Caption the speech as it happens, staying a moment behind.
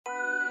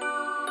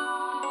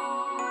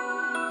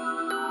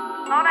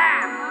Slow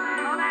down.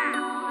 Slow down.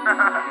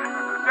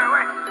 Stay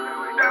away.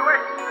 Stay away.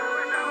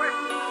 Stay away.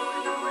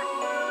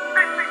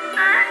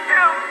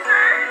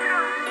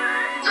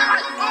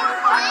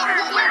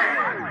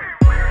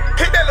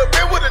 Hit that little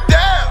bit with a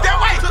dab. That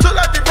way. Took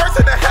like the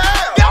verse in the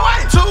half. That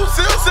way. 2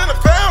 seals in the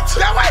fountain.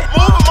 That way.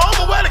 Move him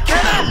over where the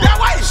camera. That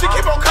way. She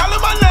keep on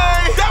calling my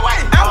name. That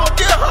way. I won't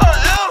give her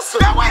an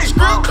answer. That way.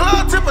 Screw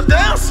club tip a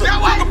dancer.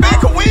 That way.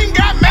 Back and we ain't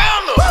got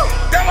manners.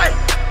 That way.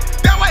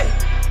 That way.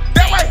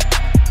 That way.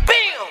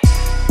 Bimm.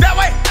 That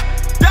way.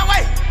 That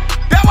way.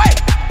 That way.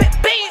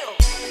 Bimm.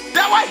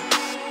 That way.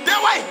 That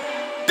way.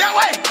 That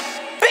way.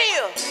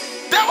 Bimm.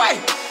 That way.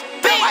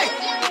 That way.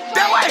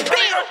 That way.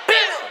 Bimm.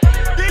 Bimm.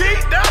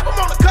 Deep down, I'm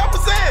on the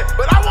cup's end,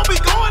 but I won't be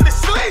going to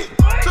sleep.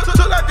 Took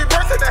like the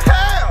verse in the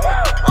hell.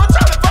 I'm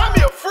trying to find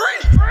me a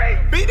freak.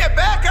 Beat that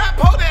back out,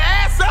 pull that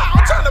ass out.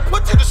 I'm trying to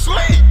put you to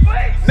sleep.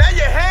 Now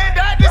your hand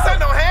out, this ain't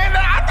no hand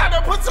out. I thought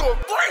I put you a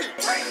freak.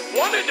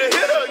 Wanted to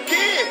hit her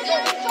again,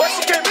 but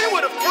she came in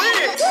with a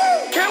friend.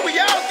 Can we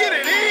all get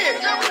it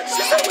in?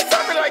 She said we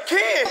something like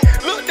Ken.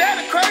 Looked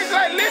at her crazy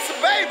like, listen,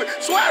 baby.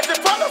 Swear I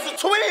just found us a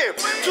twin.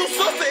 2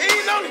 sisters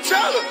eating on each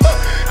other.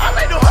 I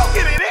made the hoe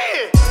get it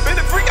in. Been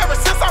a freak ever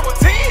since I was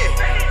 10.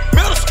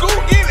 Middle school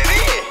getting it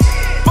in.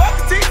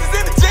 Fucking teachers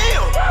in the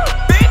gym.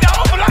 Bend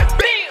over like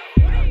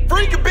Bimm.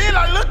 Freaking big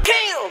like Lil'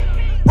 Kim.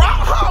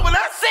 Rock hard when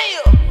I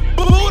see her.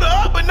 Boot her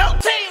up but no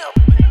Tim.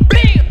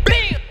 Bimm,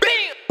 Bimm,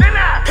 Bimm.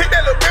 Hit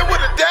that little bit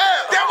with a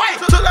dab. That way.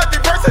 Took like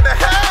the verse in the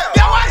half.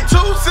 That way. 2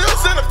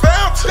 seals in the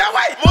fountain. That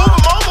way. Move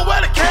him over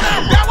where the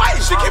camera. That way.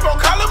 She keep on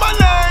calling my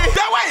name.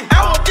 That way.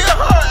 I won't give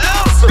her an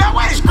answer. That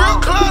way. Screw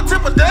club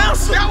tip a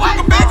dancer. That way.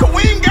 Back and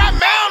we ain't got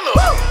manners.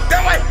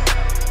 That way.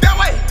 That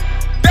way.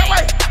 That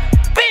way.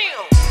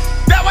 Bimm.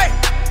 That way.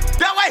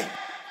 That way.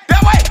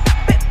 That way.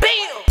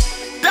 Bimm.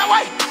 That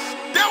way.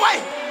 That way.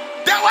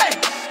 That way.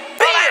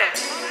 Bimm.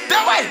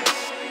 That way.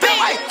 That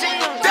way.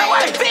 That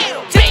way. Bimm.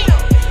 Bimm.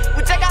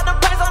 We check out the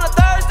place on a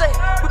Thursday.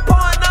 We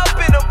pouring up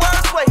in the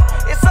worst way.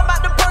 It's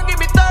somebody to perk, get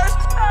me thirsty.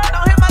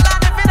 Don't hit my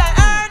line if it ain't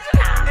urgent.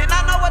 And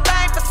I know what they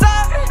ain't for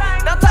certain.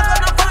 Don't talk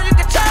on the phone, you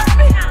can chirp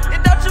me.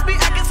 And don't you be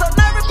acting so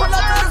nervous. Pull up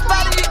to the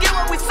spot and you get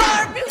what we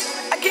serve you.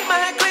 I keep my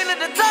hand clean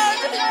of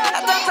detergent. I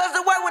don't touch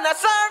the word when I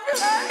serve you.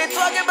 It's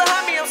talking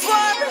behind me, I'm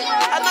swerving.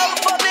 I know the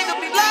fuck niggas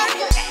be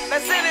lurking. They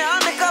sitting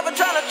undercover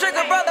trying to trick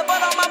a brother, but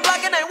on my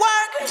block it ain't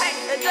working.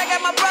 And check out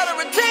my brother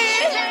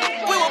routine.